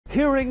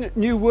Hearing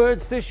new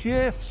words this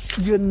year?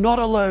 You're not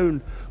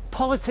alone.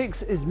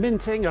 Politics is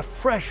minting a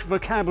fresh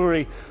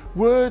vocabulary.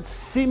 Words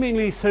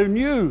seemingly so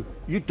new,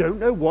 you don't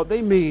know what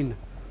they mean.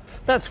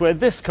 That's where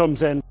this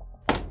comes in.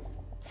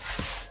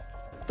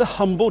 The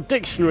Humble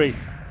Dictionary.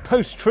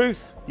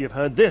 Post-truth, you've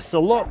heard this a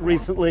lot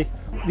recently.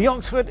 The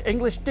Oxford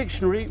English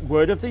Dictionary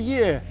Word of the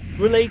Year,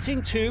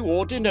 relating to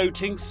or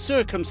denoting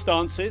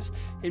circumstances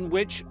in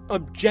which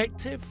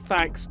objective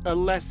facts are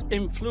less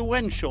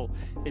influential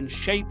in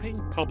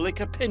shaping public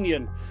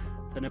opinion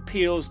than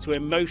appeals to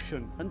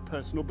emotion and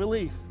personal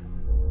belief.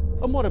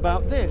 And what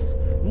about this?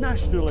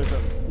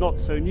 Nationalism,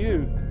 not so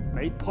new,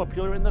 made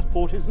popular in the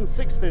 40s and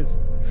 60s.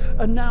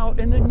 And now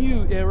in the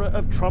new era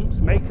of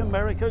Trump's Make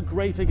America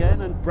Great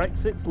Again and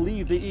Brexit's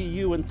Leave the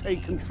EU and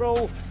Take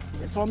Control,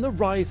 it's on the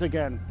rise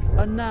again.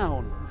 A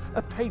noun,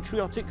 a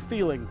patriotic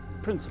feeling,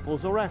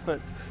 principles or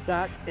efforts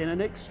that, in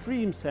an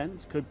extreme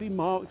sense, could be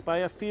marked by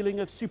a feeling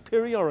of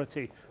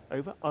superiority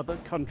over other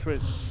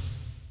countries.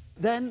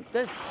 Then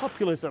there's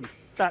populism.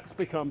 That's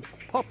become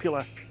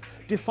popular,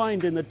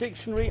 defined in the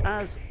dictionary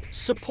as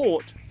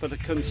support for the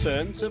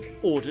concerns of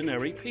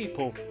ordinary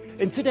people.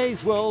 In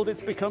today's world, it's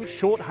become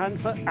shorthand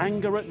for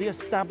anger at the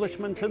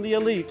establishment and the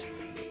elite.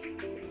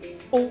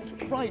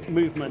 Alt-right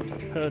movement,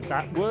 heard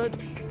that word?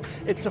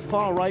 It's a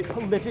far-right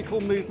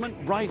political movement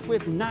rife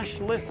with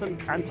nationalist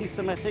and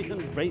anti-Semitic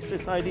and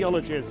racist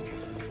ideologies.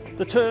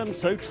 The term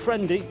so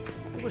trendy,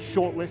 it was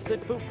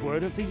shortlisted for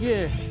Word of the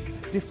Year,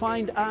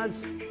 defined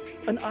as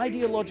an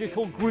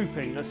ideological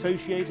grouping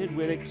associated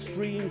with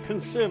extreme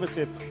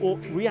conservative or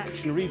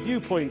reactionary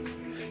viewpoints,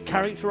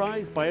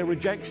 characterized by a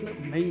rejection of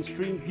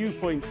mainstream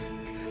viewpoints.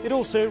 It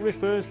also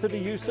refers to the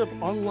use of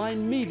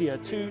online media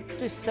to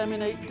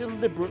disseminate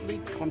deliberately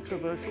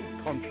controversial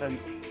content.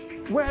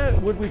 Where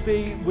would we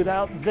be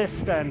without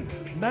this then?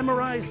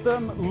 Memorize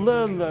them,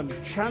 learn them.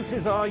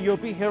 Chances are you'll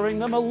be hearing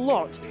them a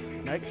lot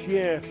next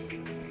year.